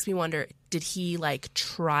 And it makes me wonder, did he,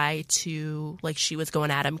 try to, she was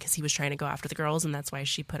going at him because he was trying to go after the girls, and that's why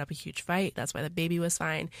she put up a huge fight. That's why the baby was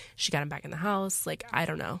fine. She got him back in the house. I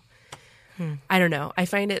don't know. I don't know. I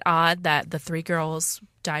find it odd that the 3 girls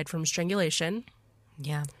died from strangulation.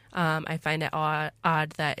 Yeah. I find it odd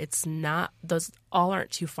that it's not, those all aren't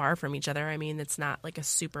too far from each other. I mean, it's not a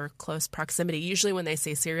super close proximity. Usually when they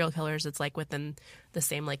say serial killers, it's within the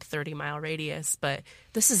same 30-mile radius. But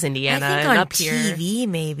this is Indiana, I think and on up here, TV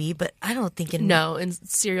maybe, but I don't think in... no, in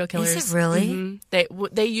serial killers, Is it really?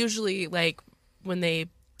 They usually when they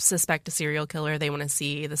suspect a serial killer, they want to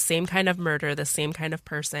see the same kind of murder, the same kind of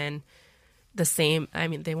person. The same,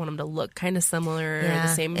 they want them to look kind of similar, Yeah,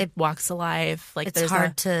 the same walks of life. it's there's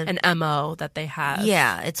hard an MO that they have.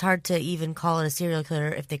 Yeah, it's hard to even call it a serial killer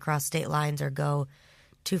if they cross state lines or go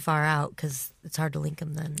too far out, because it's hard to link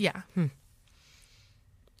them then. Yeah.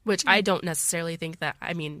 Which I don't necessarily think that,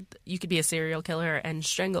 you could be a serial killer and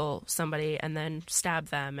strangle somebody and then stab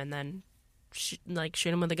them and then shoot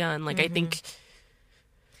them with a gun. I think...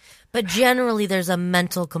 But generally, there's a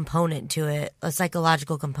mental component to it, a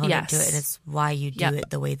psychological component to it, Yes. and it's why you do it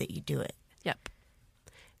the way that you do it. Yep.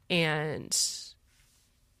 And...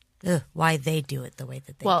 why they do it the way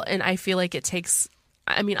that they do it. and I feel like it takes...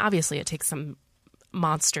 obviously it takes some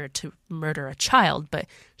monster to murder a child, but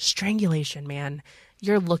strangulation, man,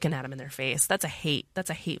 you're looking at them in their face. That's a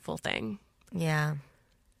hateful thing. Yeah.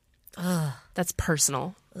 That's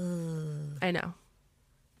personal. I know.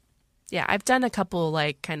 Yeah, I've done a couple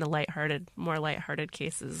kind of more lighthearted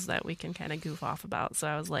cases that we can kind of goof off about. So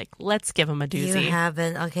I was like, let's give them a doozy. You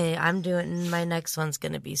haven't. Okay, I'm doing... My next one's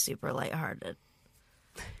going to be super lighthearted.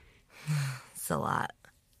 It's a lot.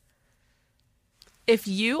 If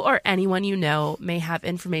you or anyone you know may have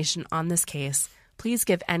information on this case, please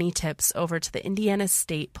give any tips over to the Indiana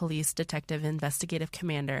State Police Detective Investigative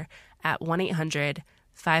Commander at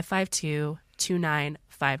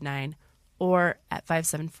 1-800-552-2959 or at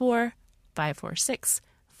 574-546-4900.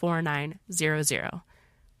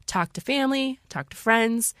 Talk to family, talk to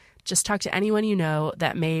friends, just talk to anyone you know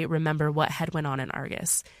that may remember what had went on in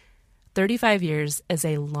Argos. 35 years is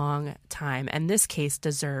a long time, and this case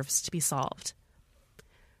deserves to be solved.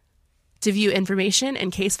 To view information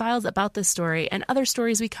and case files about this story and other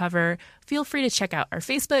stories we cover, feel free to check out our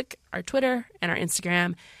Facebook, our Twitter, and our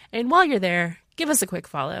Instagram. And while you're there, give us a quick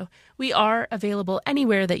follow. We are available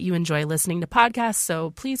anywhere that you enjoy listening to podcasts,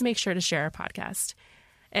 so please make sure to share our podcast.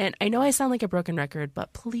 And I know I sound like a broken record,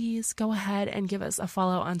 but please go ahead and give us a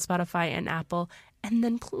follow on Spotify and Apple And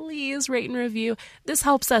then please rate and review. This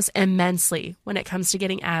helps us immensely when it comes to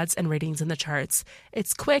getting ads and ratings in the charts.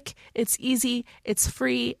 It's quick, it's easy, it's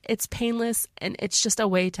free, it's painless, and it's just a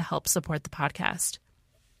way to help support the podcast.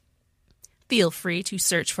 Feel free to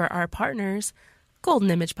search for our partners,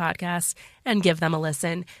 Golden Image Podcast, and give them a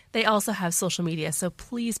listen. They also have social media, so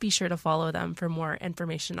please be sure to follow them for more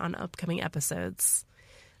information on upcoming episodes.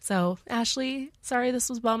 So, Ashley, sorry this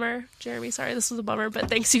was a bummer. Jeremy, sorry this was a bummer, but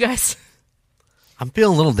thanks, you guys. I'm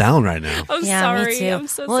feeling a little down right now. I'm Yeah, sorry. me too. I'm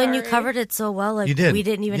so well, sorry. and you covered it so well. Like You did. we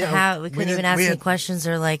didn't even Yeah, we couldn't even ask any questions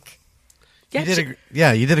or like. You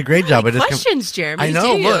did a great job. Questions, Jeremy. I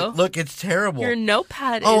know. Do you? Look, it's terrible. Your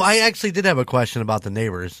notepad. Oh, is... I actually did have a question about the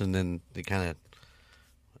neighbors, and then they kind of,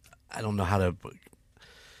 I don't know how to.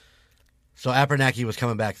 So Abernathy was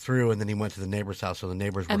coming back through, and then he went to the neighbor's house. So the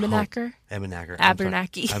neighbors were Emenacker? Emenacker.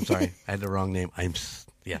 Abernathy. I'm sorry. I had the wrong name.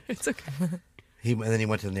 Yeah. It's okay. And then he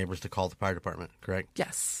went to the neighbors to call the fire department. Correct.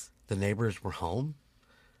 Yes. The neighbors were home.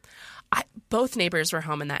 Both neighbors were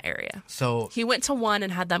home in that area. So he went to one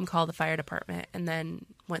and had them call the fire department, and then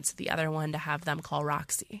went to the other one to have them call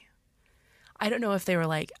Roxy. I don't know if they were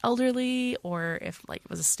like elderly or if like it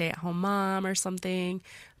was a stay-at-home mom or something,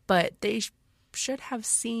 but they should have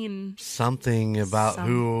seen something about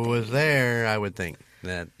who was there. I would think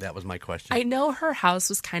that was my question. I know her house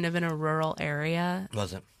was kind of in a rural area.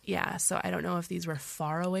 Was it? Yeah, so I don't know if these were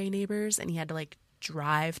faraway neighbors and he had to like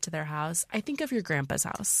drive to their house. I think of your grandpa's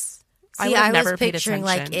house. See, I was picturing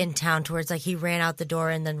like in town towards like he ran out the door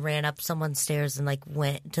and then ran up someone's stairs and like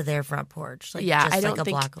went to their front porch. Like, yeah, just I don't like a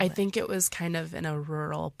think. block away. I think it was kind of in a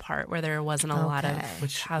rural part where there wasn't a lot of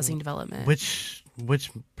housing development.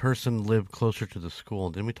 Which person lived closer to the school?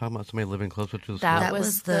 Didn't we talk about somebody living closer to the school? That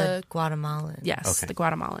was the Guatemalan. Yes, the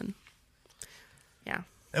Guatemalan. Yeah.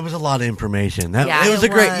 It was a lot of information. Yeah, it was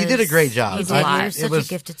you did a great job. You did. You're such a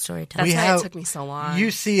gifted storyteller. That's why it took me so long. You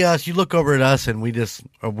see us, you look over at us, and we're just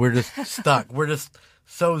stuck. We're just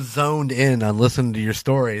so zoned in on listening to your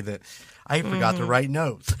story that I forgot to write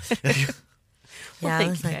notes. Well,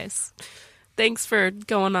 thank you guys. Thanks for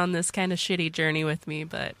going on this kind of shitty journey with me,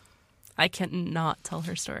 but I cannot tell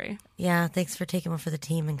her story. Yeah, thanks for taking one for the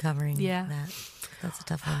team and covering that. That's a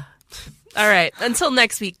tough one. All right. Until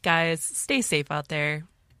next week, guys, stay safe out there.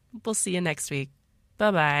 We'll see you next week.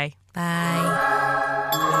 Bye-bye. Bye.